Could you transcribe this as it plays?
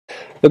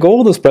The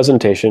goal of this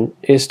presentation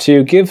is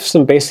to give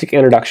some basic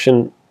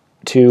introduction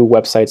to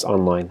websites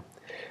online.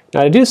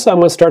 Now to do so, I'm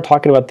going to start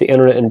talking about the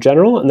internet in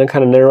general and then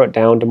kind of narrow it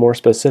down to more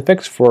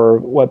specifics for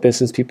what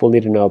business people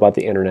need to know about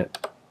the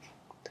internet.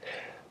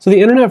 So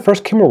the internet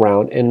first came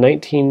around in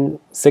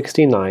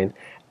 1969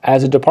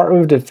 as a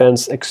Department of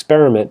Defense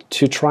experiment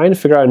to try and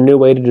figure out a new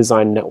way to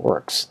design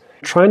networks,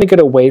 trying to get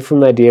away from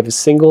the idea of a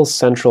single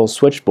central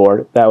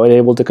switchboard that would be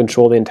able to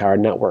control the entire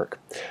network.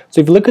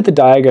 So if you look at the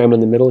diagram in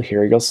the middle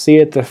here, you'll see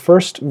that the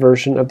first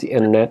version of the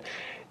internet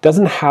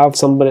doesn't have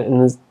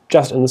someone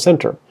just in the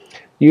center.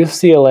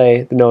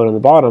 UCLA, the node on the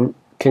bottom,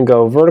 can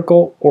go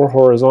vertical or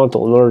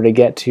horizontal in order to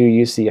get to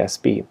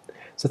UCSB.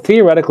 So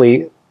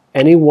theoretically,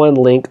 any one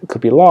link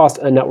could be lost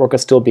and a network could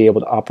still be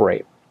able to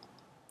operate.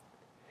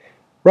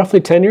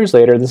 Roughly 10 years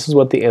later, this is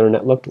what the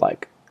internet looked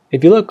like.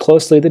 If you look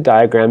closely at the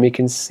diagram, you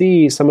can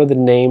see some of the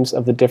names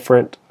of the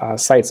different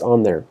sites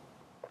on there.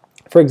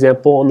 For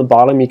example, on the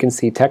bottom you can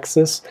see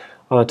Texas,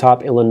 on the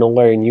top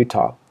Illinois and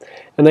Utah.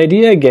 And the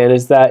idea again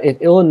is that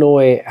if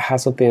Illinois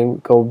has something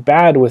go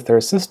bad with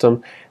their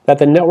system, that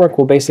the network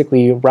will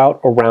basically route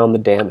around the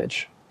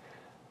damage.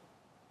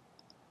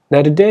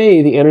 Now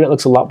today, the internet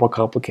looks a lot more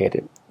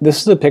complicated.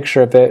 This is a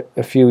picture of it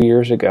a few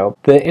years ago.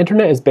 The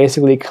internet is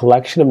basically a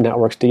collection of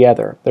networks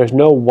together. There's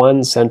no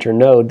one center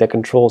node that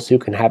controls who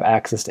can have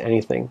access to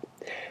anything.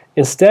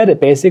 Instead, it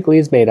basically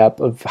is made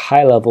up of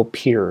high-level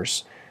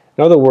peers.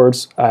 In other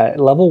words,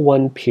 level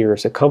 1 peer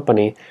is a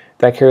company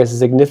that carries a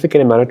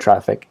significant amount of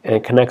traffic and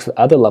it connects with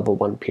other level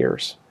 1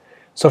 peers.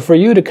 So for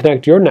you to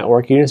connect your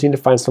network, you just need to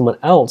find someone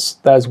else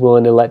that is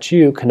willing to let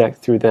you connect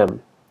through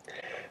them.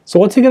 So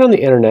once you get on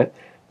the internet,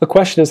 the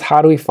question is,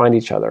 how do we find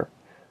each other?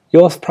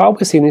 You'll have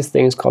probably seen these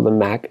things called the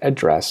MAC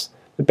address.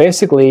 But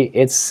basically,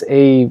 it's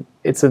a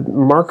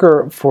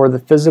marker for the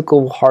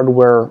physical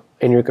hardware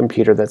in your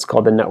computer that's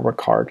called the network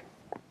card.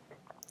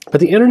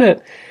 But the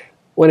internet,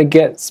 when it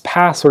gets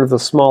past sort of the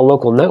small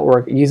local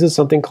network, it uses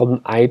something called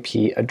an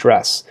IP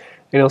address.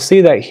 And you'll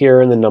see that here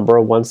in the number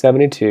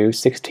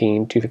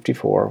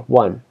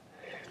 172.16.254.1.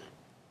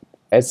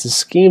 It's a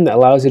scheme that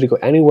allows you to go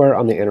anywhere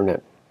on the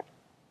internet.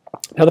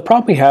 Now the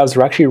problem we have is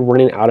we're actually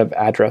running out of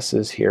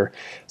addresses here.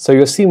 So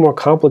you'll see a more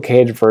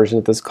complicated version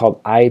of this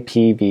called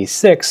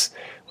IPv6,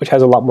 which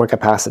has a lot more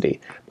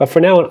capacity. But for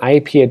now, an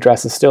IP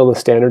address is still the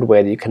standard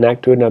way that you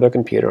connect to another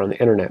computer on the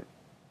internet.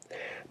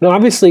 Now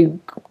obviously,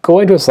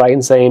 going to a site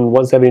and saying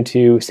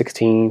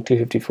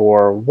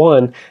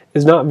 172.16.254.1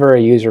 is not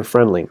very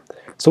user-friendly.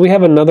 So we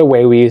have another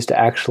way we use to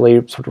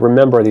actually sort of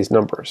remember these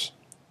numbers.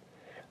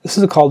 This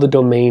is called the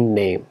domain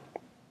name.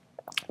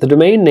 The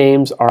domain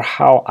names are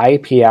how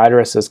IP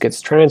addresses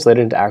gets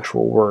translated into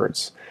actual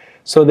words.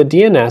 So the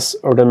DNS,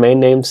 or domain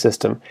name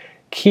system,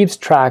 keeps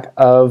track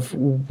of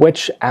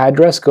which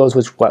address goes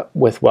with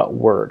what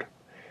word.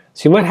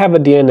 So you might have a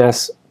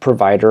DNS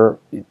provider,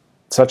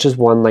 such as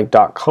one like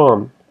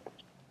 .com,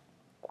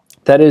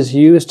 that is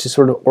used to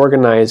sort of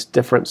organize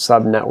different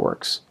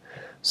subnetworks.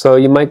 So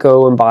you might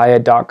go and buy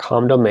a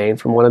 .com domain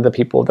from one of the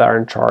people that are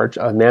in charge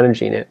of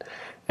managing it.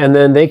 And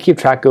then they keep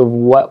track of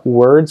what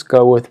words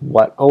go with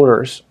what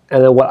owners,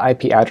 and then what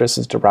IP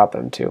addresses to route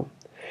them to.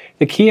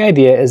 The key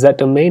idea is that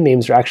domain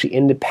names are actually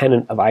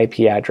independent of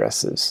IP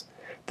addresses.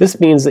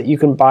 This means that you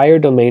can buy your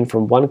domain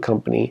from one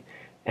company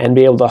and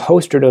be able to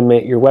host your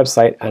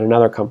website at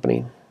another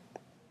company.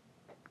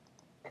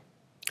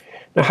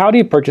 Now, how do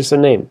you purchase a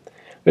name?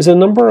 There's a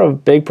number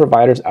of big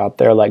providers out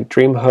there like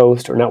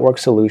DreamHost or Network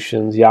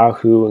Solutions,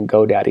 Yahoo, and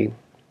GoDaddy.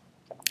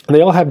 And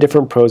they all have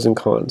different pros and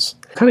cons.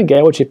 Kind of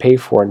get what you pay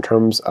for in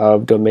terms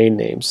of domain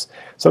names.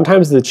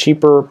 Sometimes the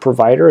cheaper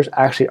providers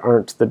actually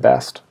aren't the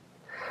best.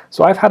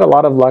 So I've had a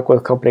lot of luck with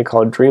a company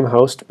called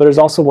DreamHost, but there's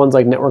also ones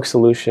like Network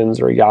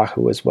Solutions or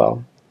Yahoo as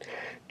well.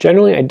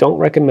 Generally, I don't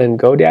recommend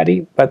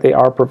GoDaddy, but they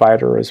are a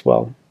provider as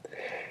well.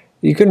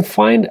 You can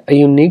find a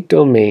unique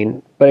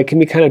domain, but it can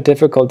be kind of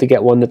difficult to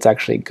get one that's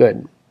actually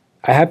good.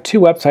 I have two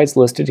websites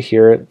listed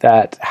here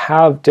that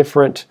have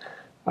different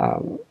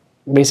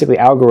basically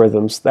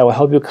algorithms that will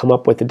help you come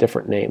up with a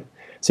different name.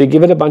 So you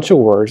give it a bunch of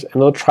words and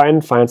it'll try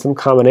and find some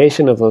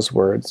combination of those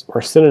words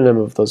or synonym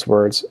of those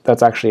words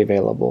that's actually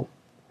available.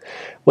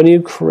 When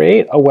you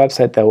create a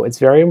website though, it's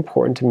very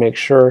important to make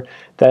sure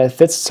that it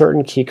fits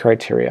certain key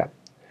criteria.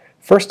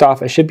 First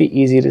off, it should be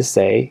easy to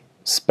say,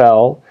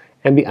 spell,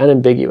 and be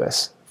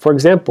unambiguous. For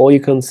example, you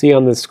can see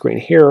on the screen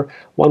here,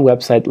 one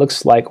website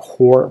looks like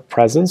whore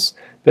presence,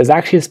 but is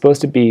actually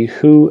supposed to be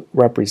who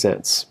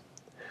represents.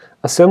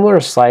 A similar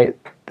site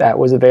that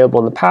was available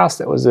in the past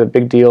that was a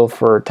big deal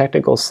for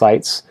technical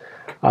sites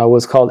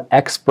was called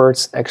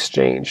Experts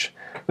Exchange.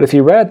 But if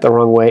you read it the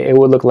wrong way, it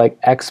would look like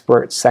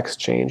Expert Sex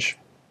Change.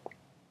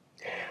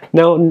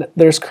 Now,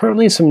 there's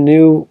currently some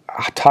new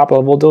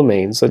top-level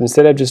domains. So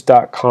instead of just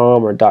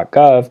 .com or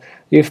 .gov,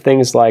 you have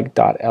things like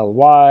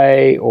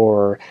 .ly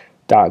or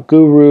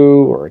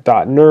 .guru or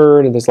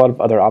 .nerd, and there's a lot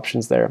of other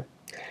options there.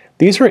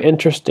 These are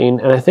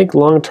interesting, and I think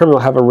long-term will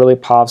have a really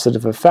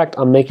positive effect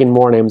on making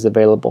more names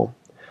available.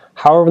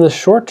 However, in the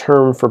short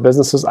term for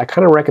businesses, I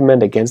kind of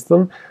recommend against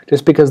them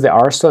just because they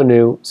are so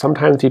new.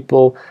 Sometimes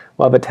people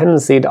will have a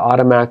tendency to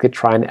automatically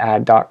try and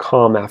add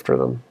 .com after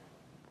them.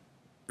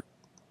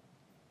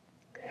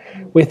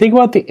 When you think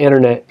about the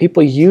internet,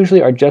 people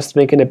usually are just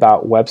thinking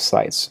about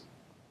websites.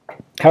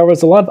 However,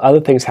 there's a lot of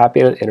other things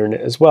happening on the internet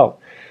as well.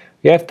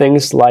 You have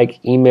things like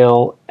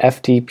email,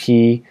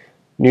 FTP,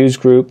 news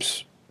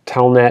groups,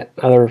 Telnet,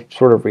 other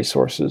sort of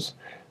resources.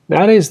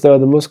 Nowadays, though,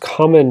 the most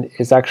common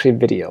is actually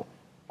video.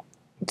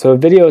 So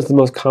video is the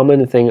most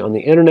common thing on the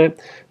internet.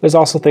 There's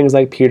also things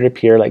like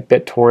peer-to-peer, like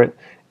BitTorrent,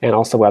 and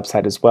also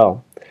website as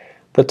well.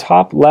 The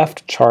top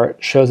left chart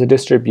shows the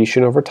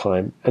distribution over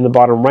time, and the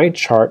bottom right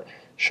chart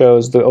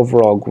shows the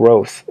overall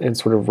growth and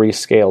sort of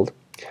rescaled.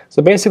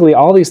 So basically,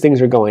 all these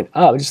things are going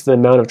up, just the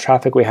amount of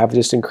traffic we have is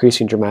just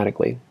increasing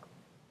dramatically.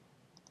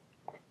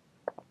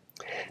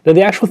 Now,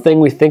 the actual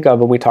thing we think of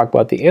when we talk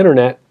about the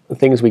internet, the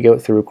things we go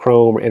through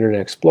Chrome or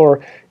Internet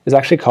Explorer, is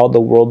actually called the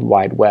World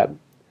Wide Web.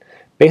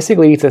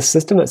 Basically, it's a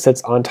system that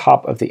sits on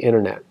top of the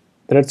internet.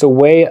 And it's a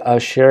way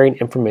of sharing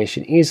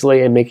information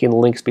easily and making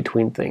links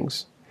between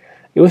things.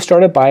 It was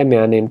started by a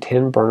man named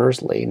Tim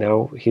Berners-Lee.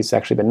 Now, he's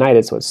actually been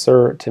knighted, so it's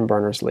Sir Tim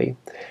Berners-Lee.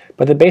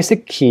 But the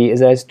basic key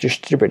is that it's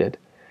distributed.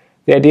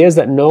 The idea is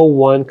that no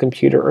one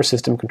computer or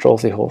system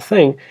controls the whole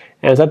thing,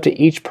 and it's up to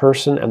each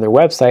person and their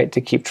website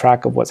to keep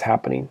track of what's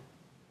happening.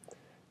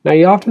 Now,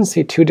 you often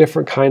see two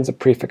different kinds of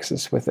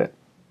prefixes with it.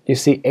 You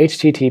see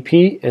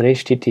HTTP and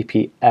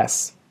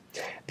HTTPS.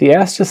 The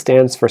S just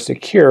stands for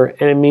secure,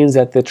 and it means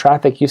that the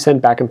traffic you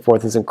send back and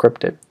forth is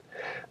encrypted.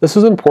 This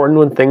is important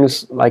when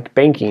things like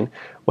banking,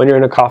 when you're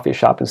in a coffee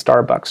shop in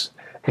Starbucks.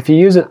 If you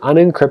use an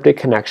unencrypted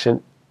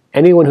connection,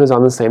 anyone who's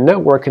on the same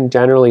network can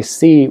generally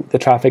see the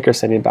traffic you're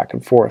sending back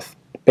and forth,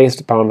 based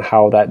upon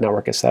how that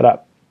network is set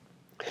up.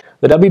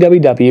 The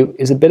www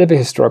is a bit of a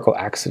historical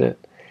accident.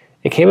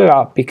 It came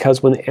about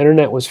because when the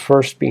internet was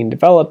first being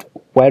developed,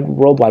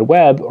 World Wide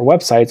Web or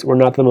websites were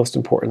not the most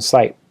important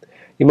site.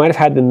 You might have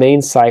had the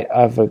main site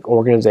of an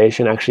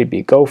organization actually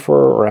be Gopher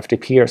or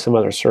FTP or some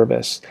other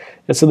service.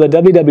 And so the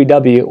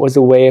www was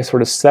a way of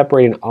sort of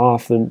separating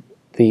off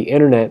the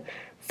internet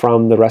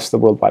from the rest of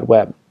the World Wide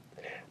Web.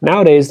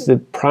 Nowadays, the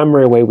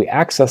primary way we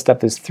access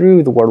stuff is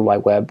through the World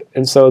Wide Web,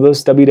 and so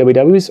those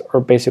wwws are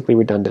basically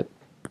redundant.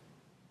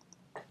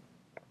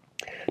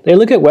 Now you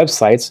look at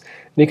websites,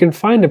 and you can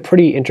find a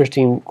pretty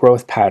interesting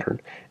growth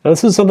pattern. Now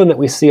this is something that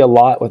we see a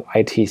lot with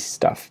IT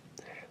stuff.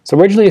 So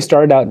originally it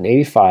started out in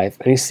 '85,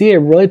 and you see it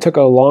really took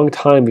a long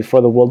time before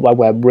the World Wide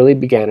Web really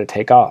began to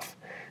take off.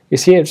 You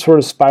see it sort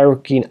of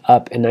spiraling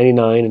up in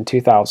 '99 and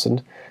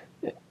 2000,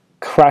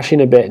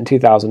 crashing a bit in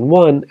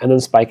 2001, and then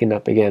spiking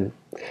up again.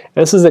 And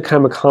this is a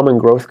kind of a common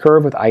growth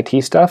curve with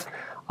IT stuff.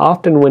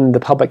 Often when the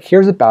public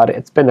hears about it,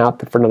 it's been out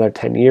there for another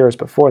 10 years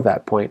before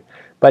that point.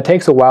 But it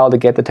takes a while to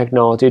get the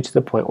technology to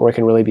the point where it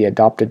can really be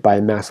adopted by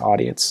a mass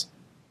audience.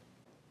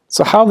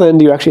 So how then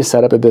do you actually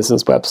set up a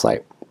business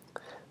website?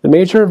 The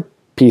major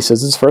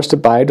pieces is first to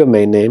buy a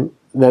domain name,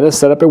 then to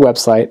set up a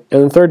website,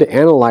 and then third to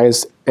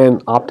analyze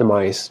and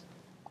optimize.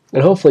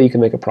 And hopefully you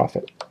can make a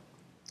profit.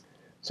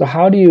 So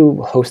how do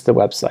you host the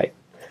website?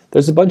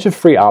 There's a bunch of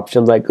free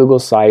options like Google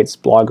Sites,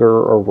 Blogger,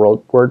 or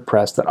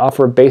WordPress that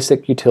offer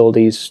basic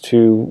utilities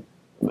to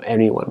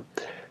anyone.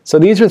 So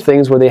these are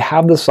things where they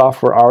have the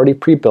software already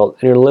pre-built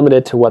and you're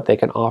limited to what they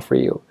can offer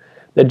you.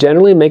 They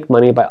generally make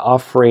money by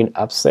offering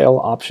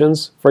upsell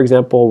options. For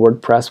example,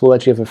 WordPress will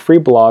let you have a free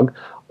blog,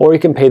 or you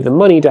can pay the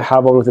money to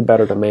have one with a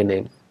better domain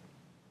name.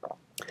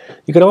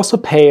 You can also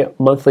pay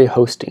monthly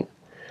hosting.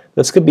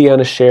 This could be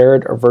on a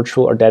shared or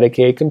virtual or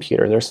dedicated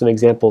computer. There's some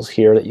examples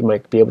here that you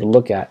might be able to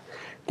look at.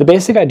 The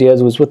basic idea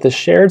was with the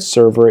shared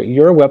server,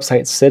 your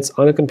website sits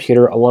on a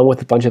computer along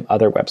with a bunch of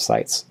other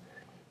websites.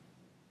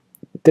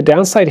 The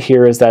downside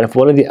here is that if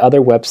one of the other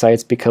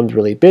websites becomes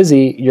really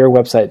busy, your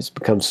website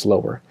becomes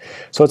slower.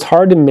 So it's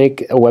hard to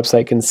make a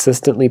website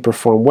consistently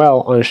perform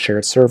well on a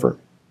shared server.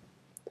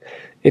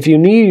 If you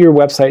need your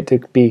website to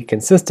be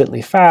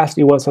consistently fast,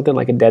 you want something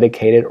like a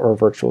dedicated or a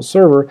virtual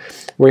server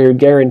where you're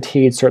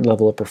guaranteed a certain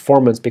level of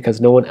performance because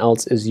no one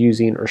else is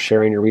using or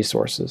sharing your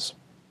resources.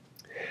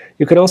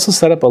 You can also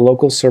set up a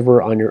local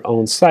server on your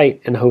own site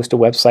and host a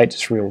website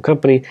just from your own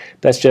company,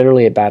 but that's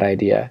generally a bad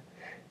idea.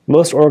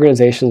 Most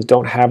organizations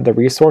don't have the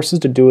resources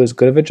to do as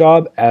good of a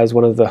job as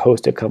one of the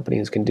hosted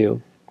companies can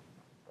do.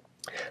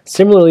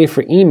 Similarly,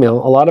 for email,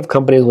 a lot of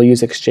companies will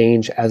use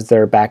Exchange as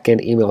their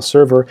back-end email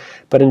server,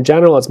 but in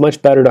general, it's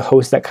much better to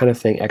host that kind of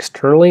thing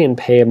externally and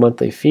pay a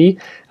monthly fee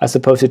as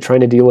opposed to trying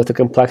to deal with the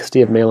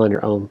complexity of mail on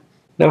your own.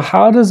 Now,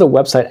 how does a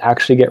website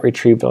actually get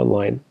retrieved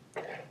online?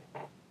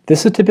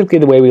 This is typically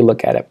the way we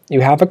look at it.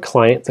 You have a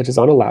client, such as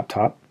on a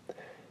laptop.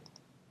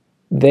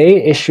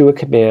 They issue a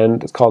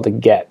command that's called a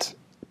GET.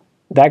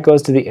 That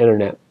goes to the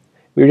internet.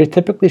 We would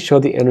typically show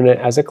the internet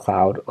as a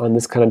cloud on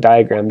this kind of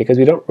diagram because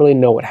we don't really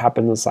know what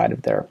happens inside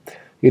of there.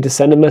 You just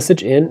send a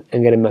message in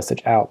and get a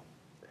message out.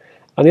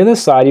 On the other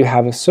side, you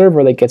have a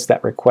server that gets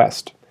that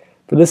request.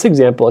 For this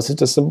example, it's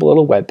just a simple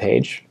little web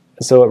page,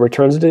 and so it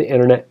returns it to the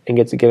internet and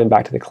gets it given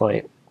back to the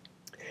client.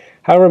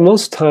 However,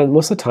 most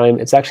of the time,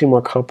 it's actually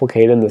more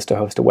complicated than this to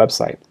host a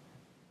website.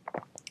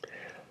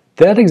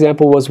 That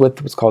example was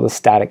with what's called a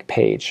static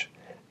page.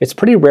 It's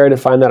pretty rare to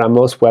find that on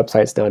most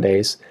websites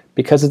nowadays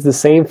because it's the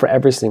same for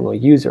every single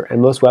user,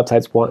 and most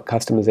websites want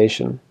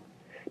customization.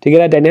 To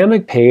get a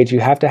dynamic page, you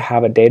have to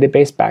have a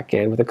database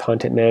backend with a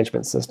content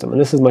management system,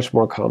 and this is much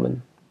more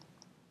common.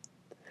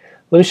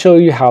 Let me show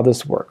you how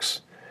this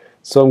works.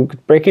 So I'm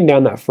breaking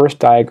down that first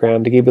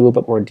diagram to give you a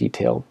little bit more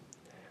detail.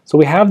 So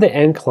we have the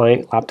end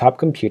client laptop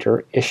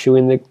computer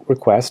issuing the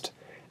request,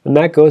 and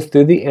that goes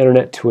through the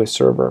internet to a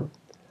server.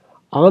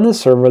 On the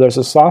server, there's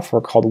a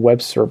software called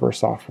web server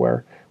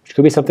software, which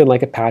could be something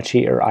like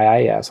Apache or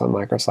IIS on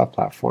Microsoft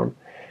platform.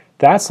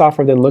 That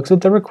software then looks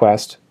at the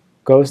request,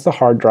 goes to the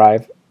hard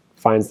drive,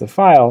 finds the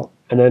file,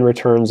 and then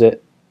returns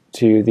it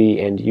to the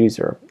end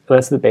user. And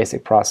that's the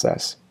basic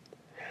process.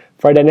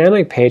 For a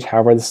dynamic page,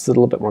 however, this is a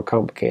little bit more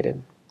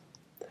complicated.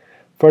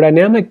 For a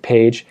dynamic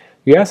page,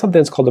 you have something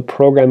that's called a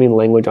programming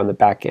language on the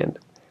back end.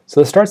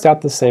 So it starts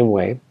out the same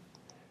way,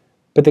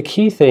 but the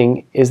key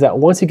thing is that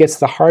once it gets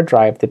to the hard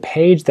drive, the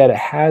page that it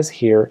has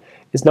here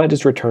is not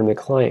just returned to the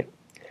client.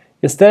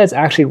 Instead, it's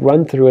actually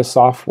run through a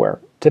software.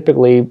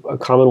 Typically, a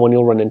common one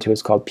you'll run into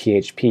is called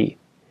PHP.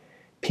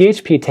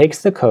 PHP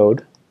takes the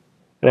code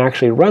and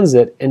actually runs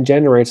it and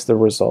generates the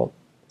result.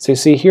 So you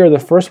see here, the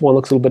first one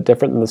looks a little bit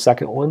different than the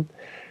second one,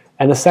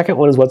 and the second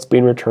one is what's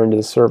being returned to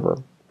the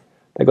server.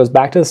 That goes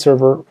back to the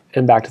server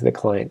and back to the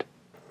client.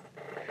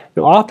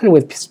 Now, often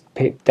with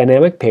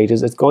dynamic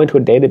pages, it's going to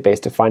a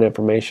database to find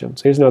information.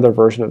 So here's another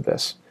version of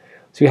this.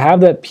 So you have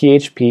that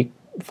PHP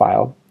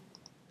file.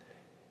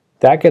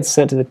 That gets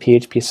sent to the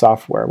PHP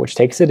software, which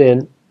takes it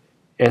in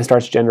and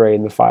starts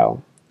generating the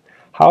file.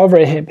 However,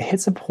 it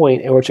hits a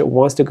point in which it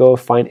wants to go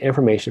find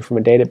information from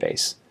a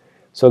database.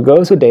 So it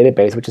goes to a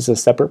database, which is a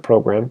separate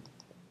program,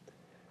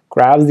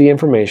 grabs the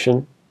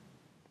information,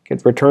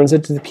 returns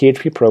it to the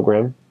PHP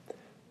program,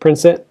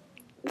 prints it,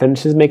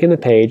 finishes making the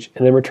page,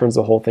 and then returns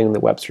the whole thing in the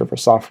web server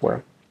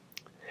software.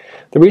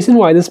 The reason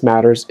why this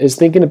matters is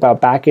thinking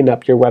about backing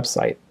up your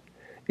website.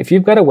 If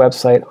you've got a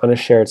website on a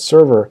shared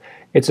server,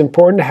 it's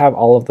important to have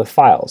all of the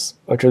files,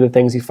 which are the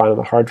things you find on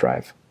the hard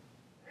drive.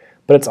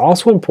 But it's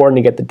also important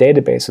to get the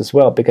database as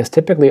well, because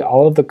typically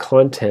all of the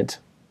content,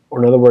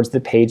 or in other words, the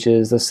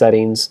pages, the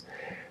settings,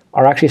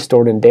 are actually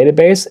stored in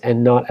database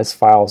and not as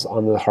files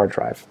on the hard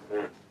drive.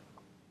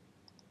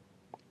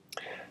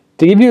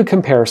 To give you a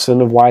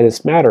comparison of why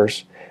this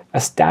matters, a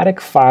static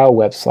file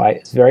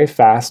website is very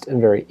fast and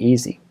very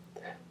easy.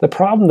 The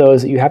problem, though,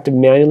 is that you have to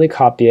manually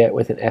copy it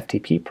with an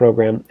FTP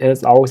program, and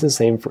it's always the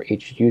same for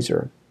each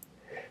user.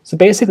 So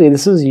basically,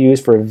 this is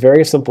used for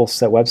very simple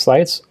set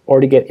websites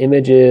or to get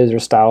images or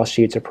style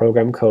sheets or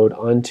program code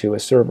onto a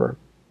server.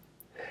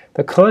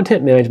 The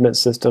content management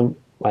system,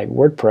 like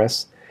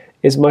WordPress,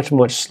 is much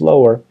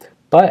slower,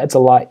 but it's a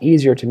lot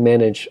easier to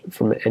manage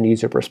from an end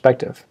user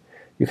perspective.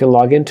 You can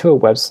log into a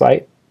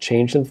website,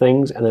 change some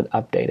things, and then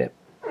update it.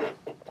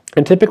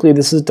 And typically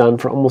this is done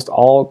for almost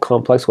all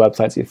complex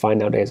websites you find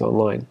nowadays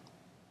online.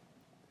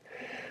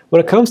 When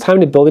it comes time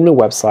to building a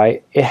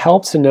website, it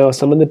helps to know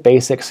some of the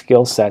basic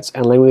skill sets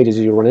and languages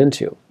you run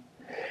into.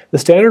 The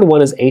standard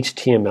one is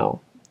HTML.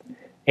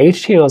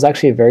 HTML is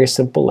actually a very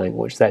simple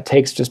language that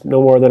takes just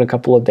no more than a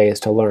couple of days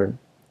to learn.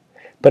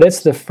 But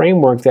it's the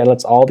framework that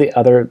lets all the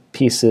other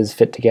pieces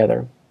fit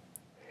together.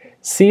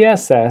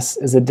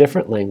 CSS is a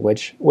different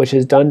language which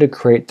is done to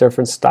create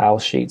different style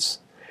sheets.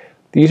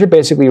 These are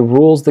basically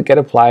rules that get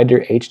applied to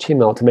your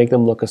HTML to make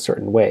them look a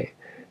certain way.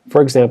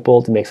 For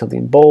example, to make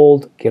something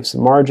bold, give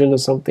some margin to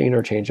something,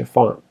 or change a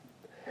font.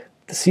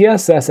 The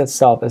CSS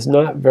itself is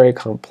not very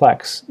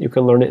complex. You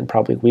can learn it in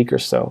probably a week or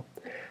so.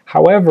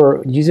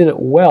 However, using it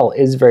well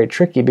is very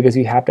tricky because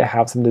you have to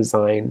have some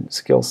design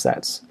skill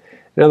sets.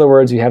 In other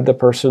words, you have the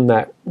person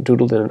that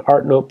doodled in an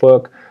art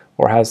notebook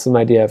or has some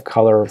idea of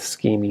color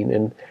scheming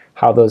and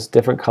how those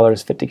different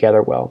colors fit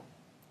together well.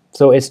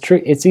 So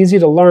it's easy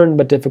to learn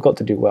but difficult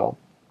to do well.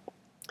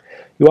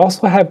 You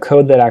also have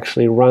code that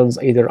actually runs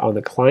either on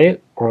the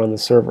client or on the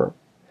server.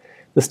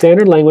 The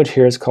standard language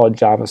here is called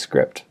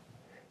JavaScript.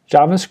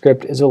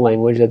 JavaScript is a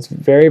language that's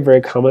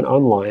very common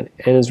online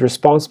and is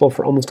responsible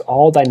for almost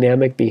all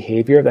dynamic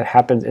behavior that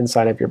happens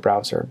inside of your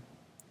browser.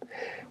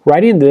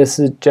 Writing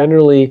this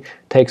generally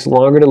takes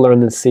longer to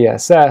learn than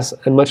CSS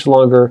and much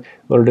longer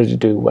in order to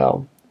do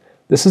well.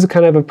 This is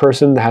kind of a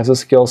person that has a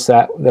skill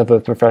set of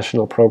a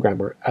professional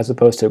programmer as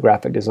opposed to a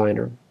graphic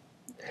designer.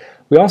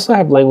 We also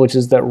have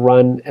languages that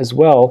run as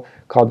well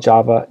called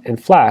Java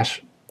and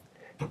Flash.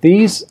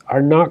 These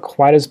are not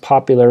quite as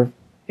popular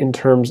in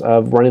terms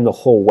of running the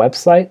whole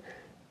website,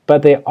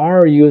 but they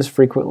are used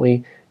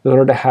frequently in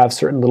order to have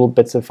certain little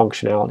bits of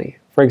functionality.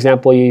 For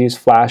example, you use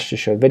Flash to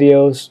show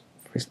videos,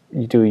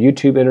 you do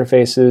YouTube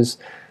interfaces,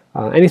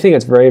 anything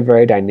that's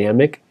very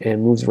dynamic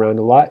and moves around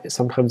a lot is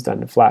sometimes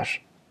done in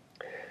Flash.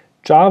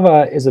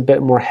 Java is a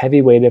bit more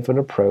heavyweight of an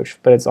approach,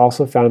 but it's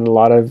also found in a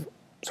lot of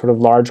sort of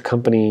large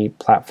company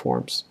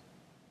platforms.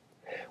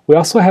 We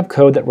also have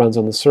code that runs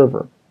on the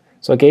server.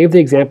 So I gave the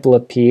example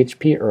of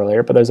PHP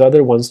earlier, but there's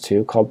other ones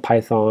too, called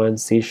Python,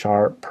 C#,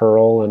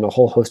 Perl, and a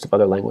whole host of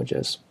other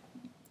languages.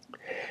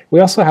 We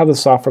also have the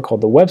software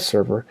called the web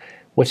server,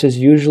 which is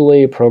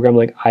usually a program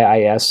like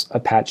IIS,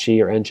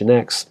 Apache, or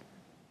Nginx.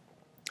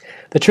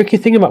 The tricky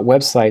thing about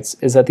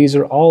websites is that these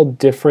are all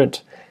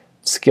different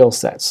skill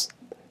sets.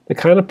 The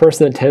kind of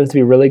person that tends to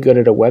be really good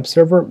at a web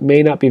server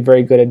may not be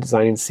very good at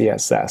designing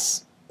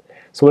CSS.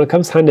 So when it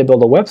comes time to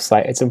build a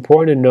website, it's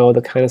important to know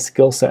the kind of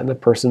skill set and the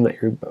person that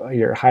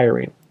you're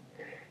hiring.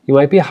 You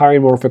might be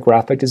hiring more of a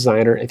graphic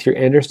designer if you're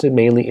interested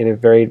mainly in a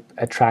very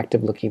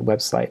attractive looking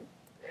website.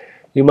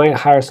 You might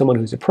hire someone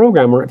who's a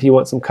programmer if you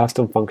want some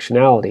custom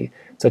functionality,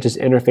 such as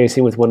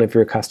interfacing with one of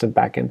your custom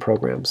backend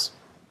programs.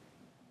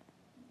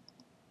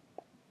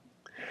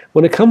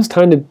 When it comes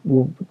time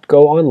to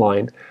go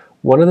online,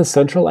 one of the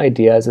central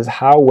ideas is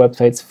how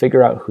websites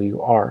figure out who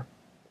you are.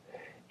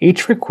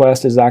 Each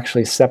request is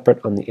actually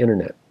separate on the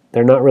internet.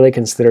 They're not really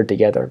considered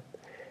together.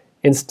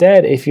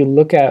 Instead, if you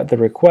look at the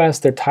requests,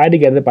 they're tied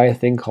together by a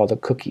thing called a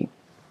cookie.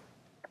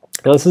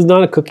 Now, this is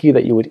not a cookie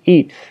that you would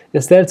eat.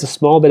 Instead, it's a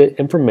small bit of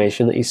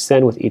information that you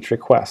send with each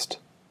request.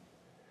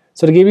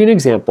 So to give you an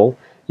example,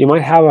 you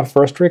might have a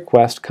first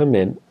request come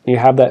in, and you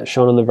have that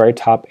shown on the very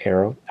top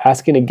arrow,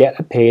 asking to get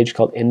a page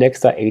called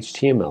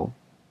index.html.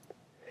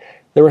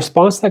 The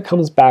response that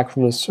comes back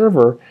from the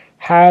server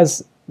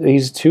has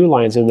these two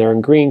lines in there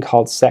in green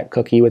called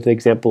setCookie with the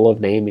example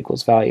of name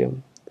equals value.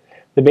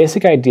 The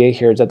basic idea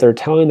here is that they're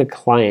telling the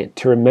client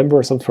to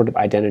remember some sort of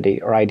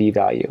identity or ID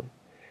value.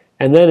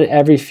 And then in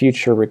every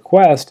future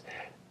request,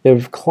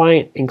 the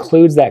client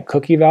includes that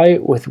cookie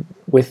value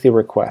with the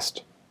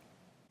request.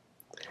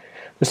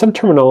 There's some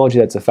terminology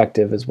that's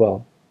effective as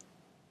well.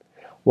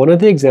 One of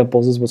the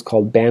examples is what's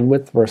called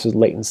bandwidth versus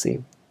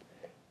latency.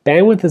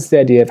 Bandwidth is the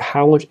idea of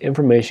how much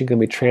information can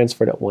be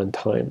transferred at one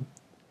time.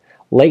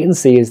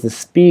 Latency is the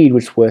speed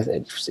with which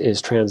it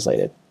is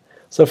translated.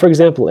 So for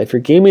example, if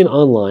you're gaming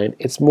online,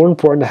 it's more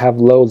important to have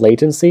low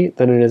latency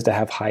than it is to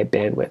have high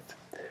bandwidth.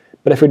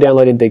 But if you're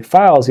downloading big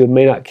files, you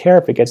may not care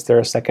if it gets there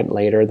a second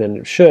later than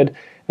it should,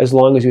 as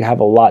long as you have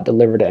a lot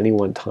delivered at any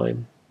one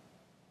time.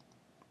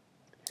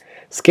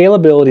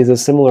 Scalability is a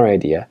similar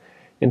idea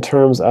in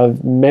terms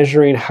of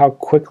measuring how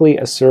quickly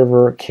a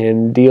server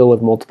can deal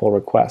with multiple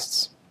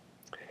requests.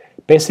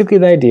 Basically,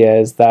 the idea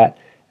is that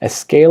a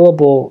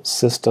scalable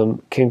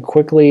system can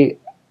quickly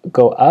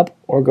go up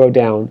or go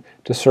down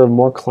to serve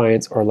more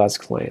clients or less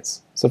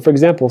clients. So for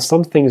example,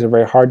 some things are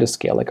very hard to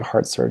scale, like a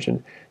heart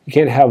surgeon. You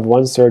can't have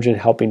one surgeon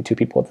helping two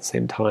people at the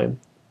same time.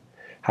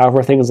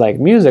 However, things like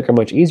music are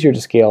much easier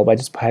to scale by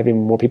just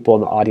having more people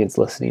in the audience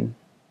listening.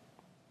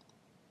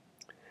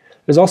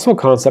 There's also a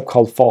concept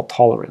called fault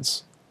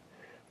tolerance.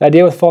 The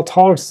idea with fault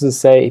tolerance is to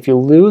say, if you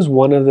lose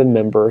one of the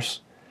members,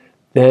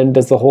 then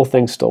does the whole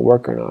thing still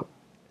work or not?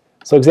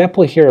 So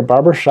example here, a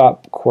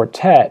barbershop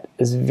quartet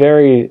is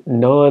very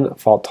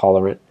non-fault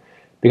tolerant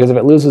because if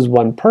it loses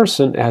one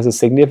person, it has a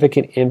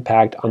significant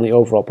impact on the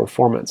overall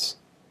performance.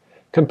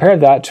 Compare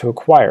that to a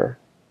choir.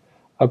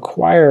 A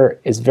choir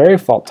is very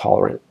fault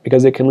tolerant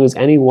because it can lose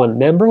any one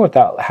member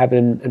without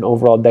having an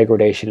overall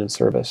degradation in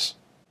service.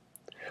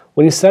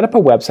 When you set up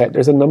a website,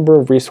 there's a number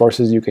of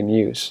resources you can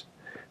use.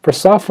 For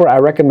software, I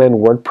recommend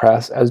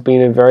WordPress as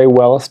being a very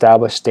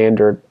well-established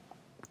standard.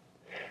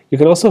 You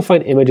can also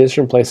find images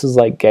from places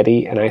like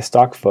Getty and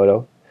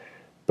iStockPhoto,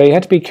 but you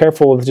have to be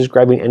careful with just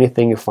grabbing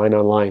anything you find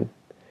online.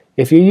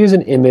 If you use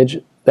an image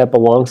that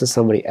belongs to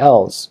somebody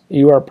else,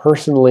 you are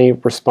personally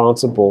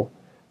responsible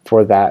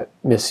for that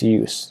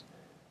misuse.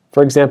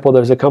 For example,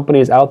 there's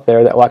companies out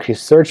there that will actually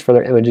search for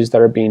their images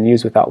that are being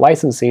used without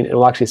licensing and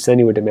will actually send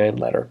you a demand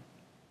letter.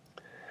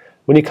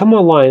 When you come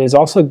online, it's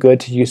also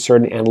good to use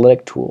certain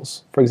analytic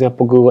tools. For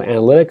example, Google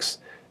Analytics,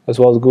 as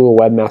well as Google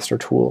Webmaster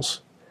Tools.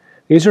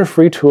 These are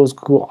free tools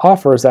Google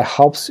offers that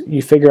helps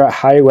you figure out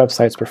how your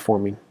website's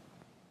performing.